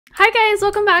Hi guys,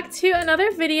 welcome back to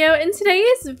another video. In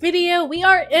today's video, we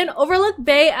are in Overlook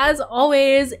Bay as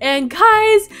always, and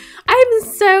guys, I'm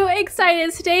so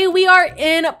excited. Today we are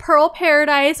in Pearl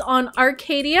Paradise on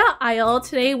Arcadia Isle.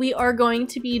 Today we are going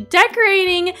to be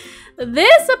decorating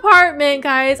this apartment,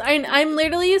 guys. I'm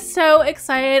literally so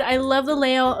excited. I love the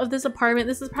layout of this apartment.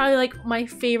 This is probably like my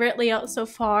favorite layout so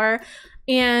far.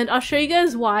 And I'll show you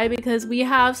guys why, because we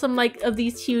have some like of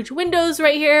these huge windows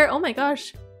right here. Oh my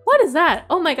gosh. What is that?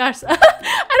 Oh my gosh. I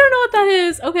don't know what that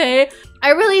is. Okay. I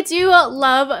really do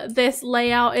love this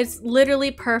layout. It's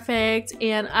literally perfect.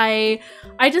 And I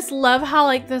just love how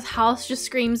like this house just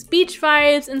screams beach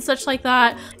vibes and such like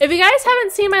that. If you guys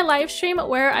haven't seen my live stream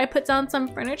where I put down some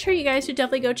furniture, you guys should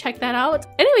definitely go check that out.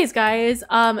 Anyways, guys,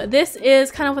 this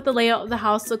is kind of what the layout of the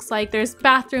house looks like. There's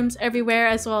bathrooms everywhere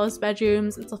as well as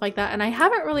bedrooms and stuff like that. And I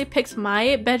haven't really picked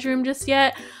my bedroom just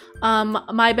yet.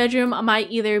 My bedroom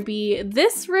might either be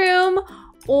this room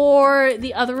or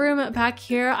the other room back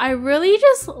here. I really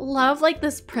just love like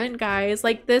this print, guys.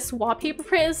 Like this wallpaper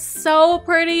print is so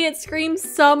pretty. It screams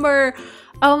summer.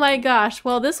 Oh my gosh.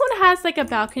 Well, this one has like a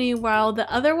balcony, while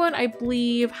the other one I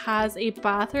believe has a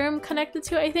bathroom connected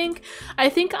to it. I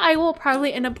think I will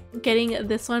probably end up getting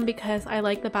this one because I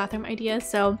like the bathroom idea.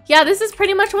 So yeah, this is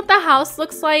pretty much what the house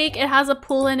looks like. It has a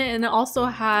pool in it and it also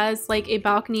has like a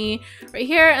balcony right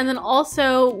here. And then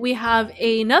also we have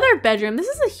another bedroom. This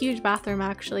is a huge bathroom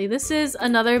actually. This is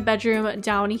another bedroom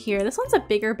down here. This one's a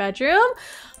bigger bedroom.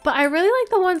 But I really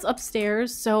like the ones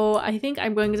upstairs, so I think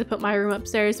I'm going to put my room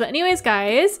upstairs. But anyways,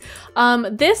 guys,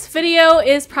 this video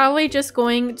is probably just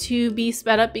going to be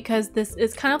sped up because this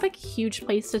is kind of like a huge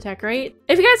place to decorate.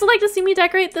 If you guys would like to see me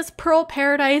decorate this Pearl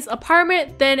Paradise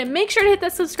apartment, then make sure to hit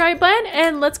that subscribe button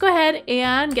and let's go ahead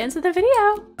and get into the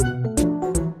video.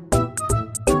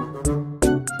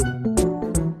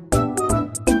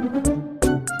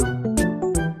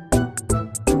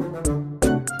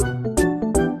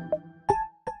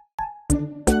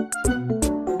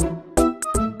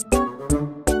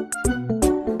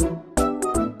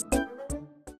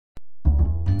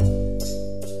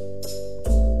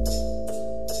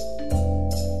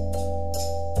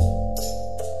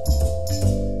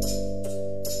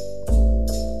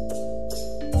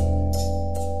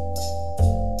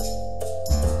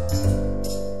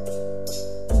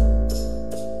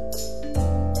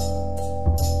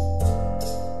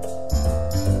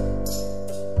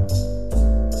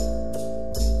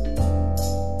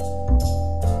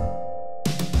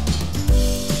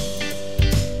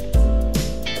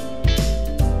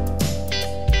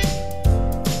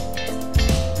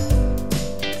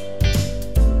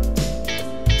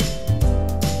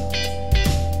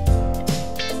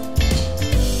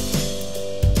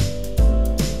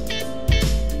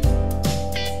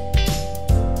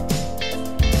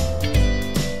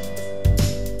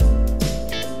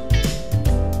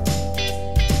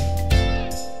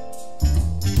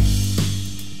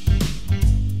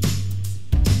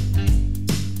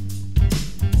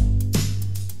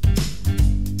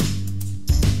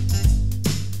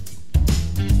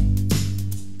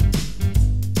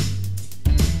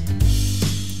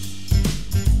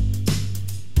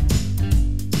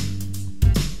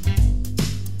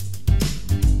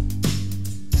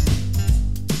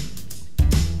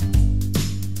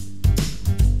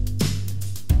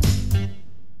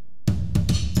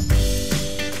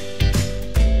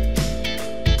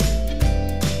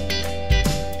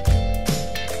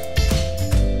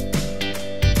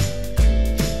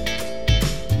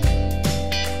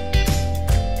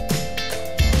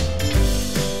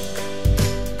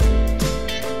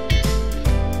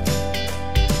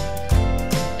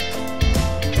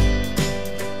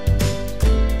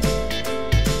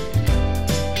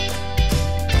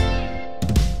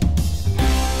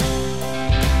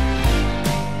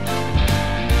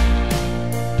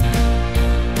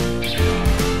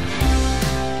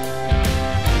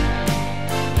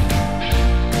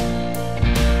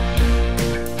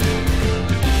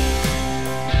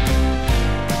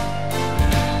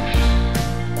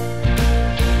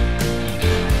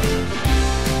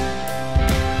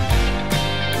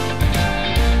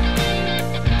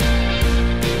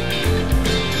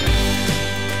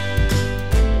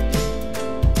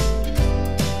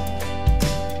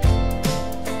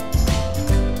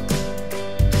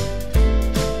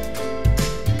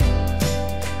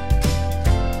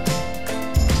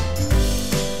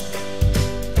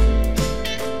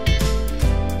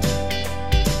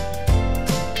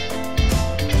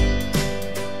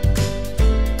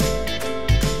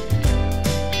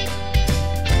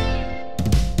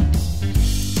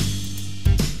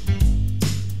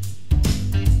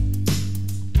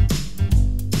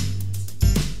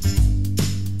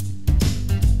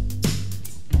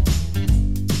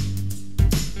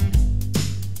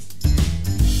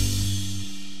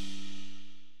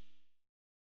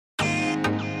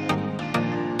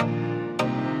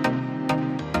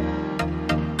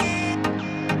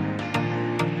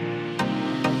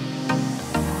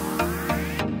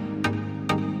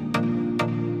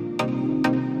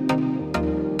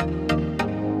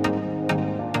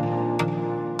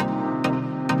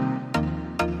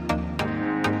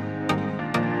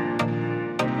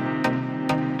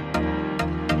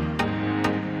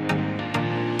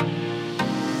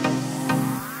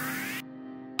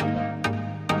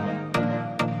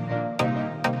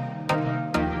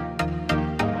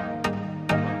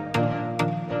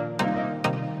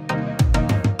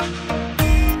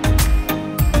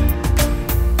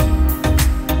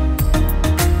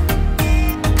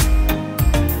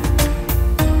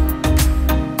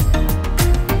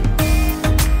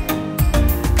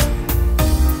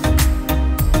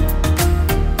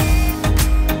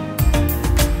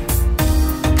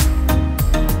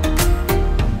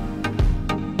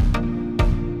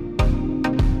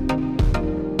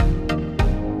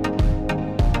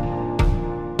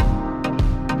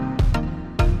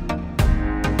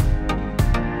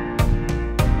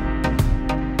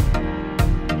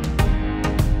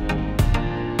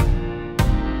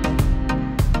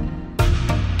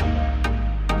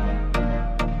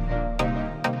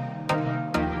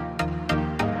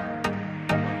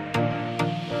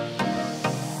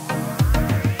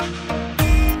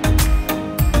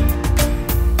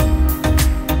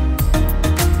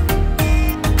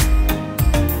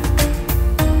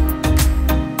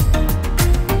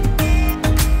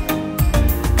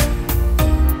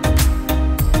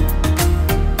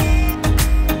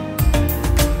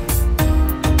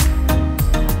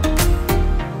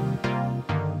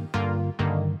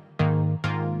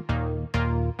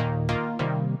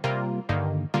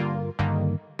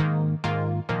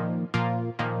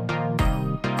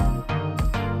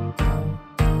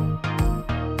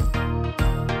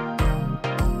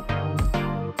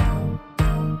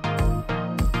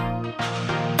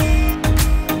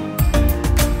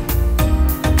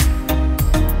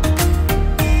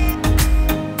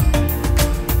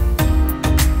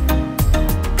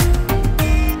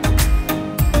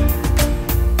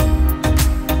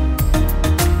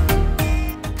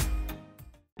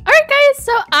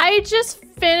 I just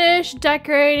finished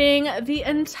decorating the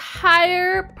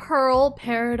entire Pearl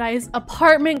Paradise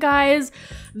apartment, guys.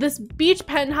 This beach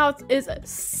penthouse is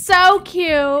so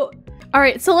cute. All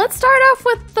right, so let's start off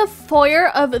with the foyer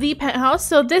of the penthouse.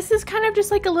 So this is kind of just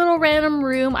like a little random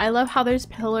room. I love how there's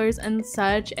pillars and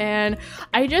such, and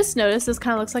I just noticed this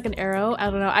kind of looks like an arrow. I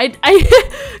don't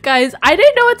know. Guys, I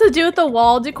didn't know what to do with the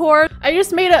wall decor. I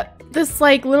just made this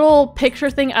like little picture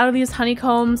thing out of these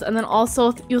honeycombs, and then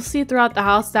also you'll see throughout the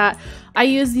house that I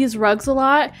use these rugs a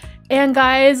lot. And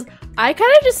guys, I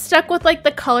kind of just stuck with like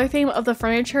the color theme of the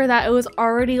furniture that it was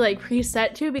already like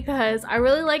preset to, because I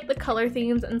really like the color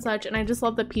themes and such, and I just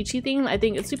love the peachy theme. I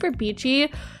think it's super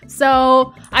beachy,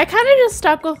 so I kind of just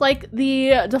stuck with like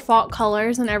the default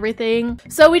colors and everything.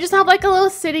 So we just have like a little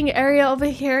sitting area over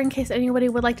here in case anybody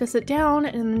would like to sit down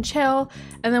and then chill,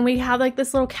 and then we have like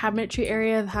this little cabinetry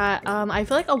area that I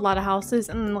feel like a lot of houses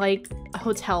and like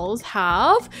hotels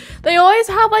have. They always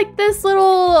have like this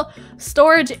little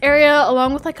storage area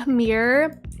along with like a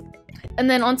mirror, and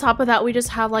then on top of that we just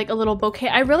have like a little bouquet.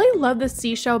 I really love the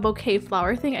seashell bouquet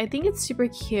flower thing. I think it's super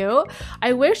cute.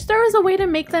 I wish there was a way to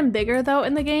make them bigger though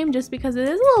in the game, just because it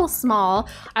is a little small.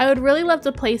 I would really love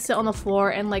to place it on the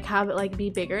floor and like have it like be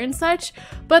bigger and such.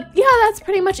 But yeah, that's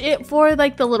pretty much it for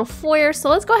like the little foyer. So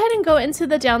let's go ahead and go into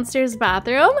the downstairs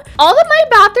bathroom. All of my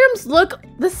bathrooms look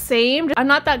the same. I'm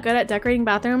not that good at decorating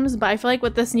bathrooms, but I feel like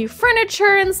with this new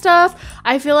furniture and stuff,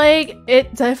 I feel like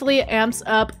it definitely amps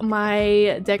up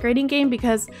my decorating game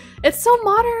because it's so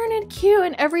modern and cute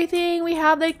and everything. We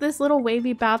have like this little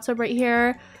wavy bathtub right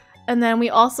here, and then we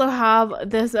also have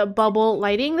this bubble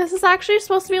lighting. This is actually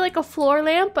supposed to be like a floor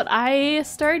lamp, but I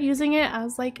started using it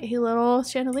as like a little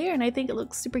chandelier, and I think it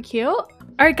looks super cute.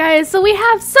 All right guys, so we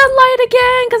have sunlight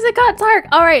again because it got dark.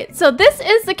 All right, so this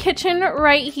is the kitchen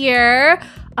right here.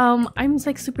 I'm just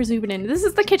like super zooming in. This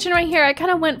is the kitchen right here. I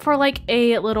kind of went for like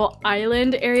a little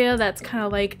island area that's kind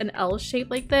of like an L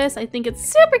shape like this. I think it's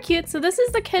super cute. So this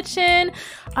is the kitchen.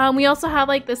 We also have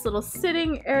like this little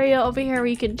sitting area over here where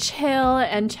you can chill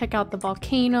and check out the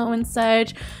volcano and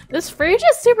such. This fridge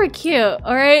is super cute.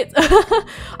 All right. All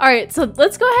right, so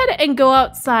let's go ahead and go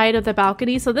outside of the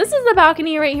balcony. So this is the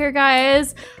balcony right here,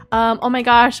 guys. Oh my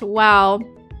gosh, wow.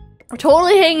 We're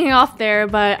totally hanging off there,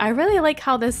 but I really like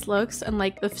how this looks and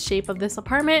like the shape of this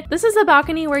apartment. This is a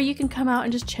balcony where you can come out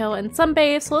and just chill and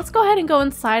sunbathe. So let's go ahead and go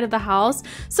inside of the house.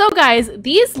 So guys,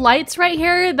 these lights right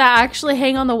here that actually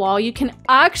hang on the wall, you can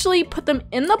actually put them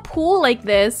in the pool like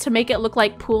this to make it look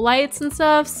like pool lights and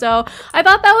stuff. So I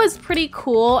thought that was pretty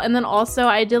cool. And then also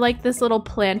I did like this little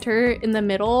planter in the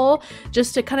middle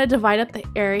just to kind of divide up the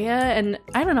area. And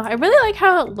I don't know, I really like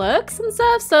how it looks and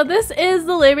stuff. So this is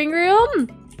the living room.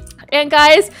 And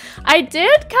guys, I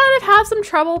did kind of have some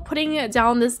trouble putting it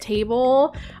down this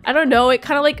table. I don't know, it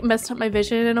kind of like messed up my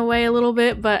vision in a way a little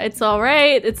bit, but it's all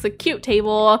right. It's a cute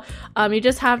table. You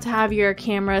just have to have your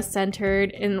camera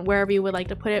centered in wherever you would like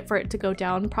to put it for it to go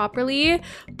down properly.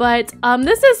 But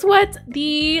this is what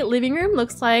the living room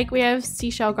looks like. We have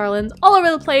seashell garlands all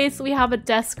over the place. We have a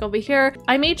desk over here.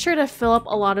 I made sure to fill up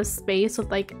a lot of space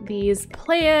with like these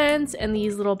plants and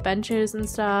these little benches and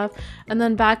stuff. And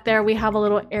then back there we have a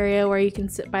little area where you can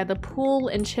sit by the pool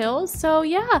and chill. So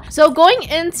yeah, so going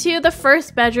into the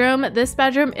first bedroom, this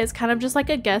bedroom is kind of just like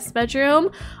a guest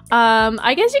bedroom.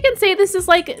 I guess you can say this is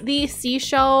like the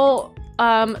seashell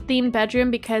themed bedroom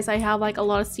because I have like a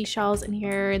lot of seashells in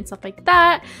here and stuff like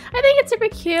that. I think it's super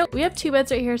cute. We have two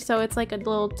beds right here, so it's like a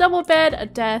little double bed, a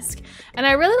desk, and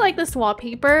I really like this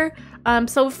wallpaper.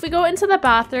 So if we go into the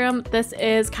bathroom, this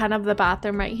is kind of the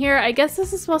bathroom right here. I guess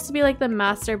this is supposed to be like the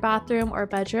master bathroom or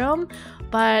bedroom,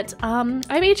 but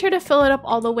I made sure to fill it up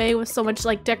all the way with so much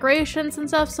like decorations and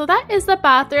stuff. So that is the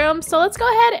bathroom. So let's go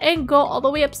ahead and go all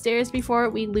the way upstairs before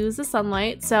we lose the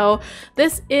sunlight. So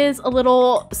this is a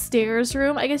little stairs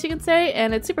room, I guess you can say,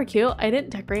 and it's super cute. I didn't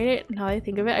decorate it. Now that I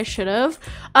think of it, I should have.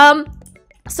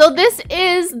 So this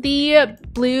is the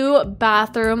blue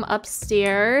bathroom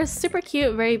upstairs. Super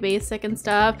cute, very basic and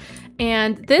stuff.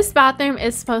 And this bathroom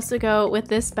is supposed to go with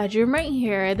this bedroom right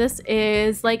here. This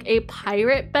is like a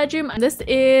pirate bedroom. This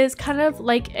is kind of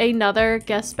like another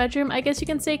guest bedroom, I guess you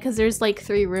can say, because there's like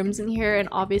 3 rooms in here and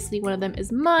obviously one of them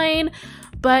is mine.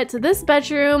 But this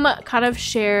bedroom kind of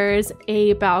shares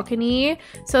a balcony.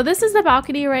 So this is the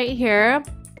balcony right here.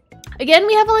 Again,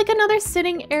 we have like another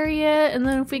sitting area, and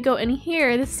then if we go in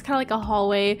here, this is kind of like a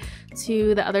hallway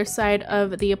to the other side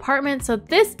of the apartment. So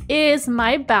this is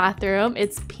my bathroom.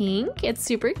 It's pink. It's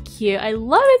super cute. I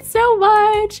love it so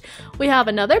much. We have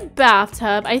another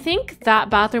bathtub. I think that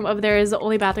bathroom over there is the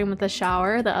only bathroom with a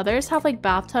shower. The others have like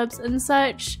bathtubs and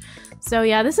such. So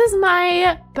yeah, this is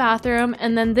my bathroom,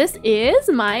 and then this is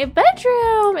my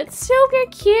bedroom. It's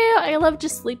super cute. I love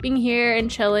just sleeping here and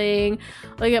chilling.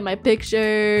 Look at my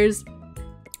pictures.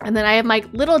 And then I have my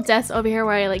little desk over here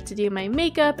where I like to do my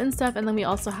makeup and stuff. And then we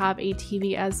also have a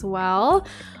TV as well.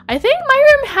 I think my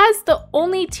room has the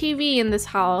only TV in this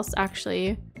house,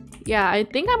 actually. Yeah, I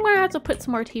think I'm gonna have to put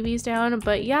some more TVs down.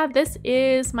 But yeah, this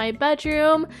is my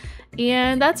bedroom.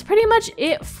 And that's pretty much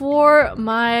it for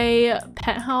my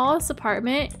penthouse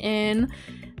apartment in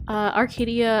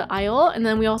Arcadia Isle. And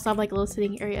then we also have like a little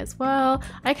sitting area as well.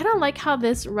 I kind of like how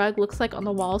this rug looks like on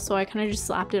the wall, so I kind of just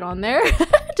slapped it on there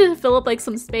to fill up like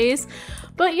some space.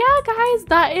 But yeah, guys,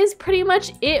 that is pretty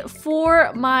much it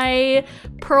for my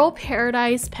Pearl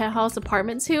Paradise penthouse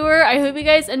apartment tour. I hope you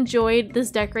guys enjoyed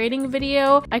this decorating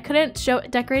video. I couldn't show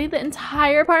decorating the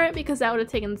entire apartment because that would have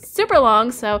taken super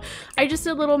long, so I just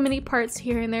did little mini parts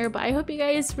here and there. But I hope you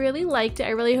guys really liked it.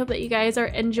 I really hope that you guys are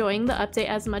enjoying the update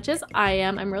as much as I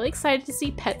am. I'm really excited to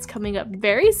see pets coming up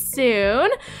very soon.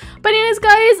 But anyways,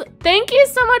 guys, thank you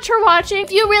so much for watching.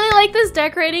 If you really like this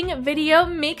decorating video,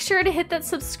 make sure to hit that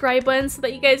subscribe button so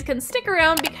that you guys can stick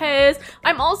around, because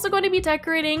I'm also going to be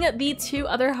decorating the 2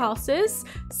 other houses,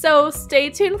 so stay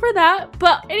tuned for that.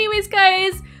 But anyways,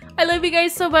 guys, I love you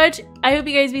guys so much. I hope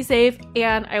you guys be safe,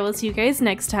 and I will see you guys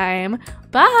next time.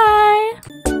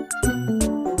 Bye!